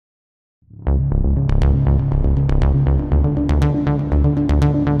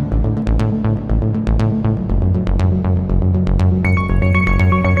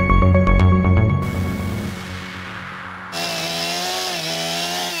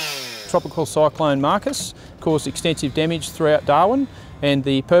Tropical Cyclone Marcus caused extensive damage throughout Darwin, and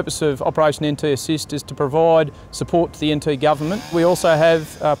the purpose of Operation NT Assist is to provide support to the NT government. We also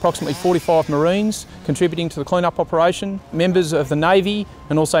have approximately 45 Marines contributing to the clean-up operation, members of the Navy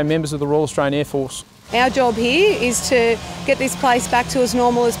and also members of the Royal Australian Air Force. Our job here is to get this place back to as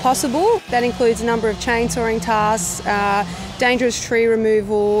normal as possible. That includes a number of chainsawing tasks, dangerous tree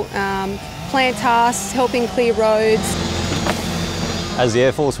removal, plant tasks, helping clear roads. As the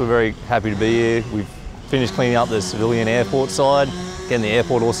Air Force, we're very happy to be here. We've finished cleaning up the civilian airport side, getting the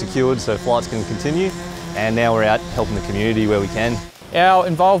airport all secured so flights can continue, and now we're out helping the community where we can. Our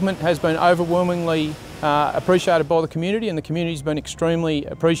involvement has been overwhelmingly appreciated by the community, and the community's been extremely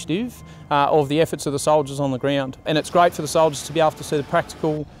appreciative of the efforts of the soldiers on the ground. And it's great for the soldiers to be able to see the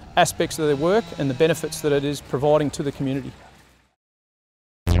practical aspects of their work and the benefits that it is providing to the community.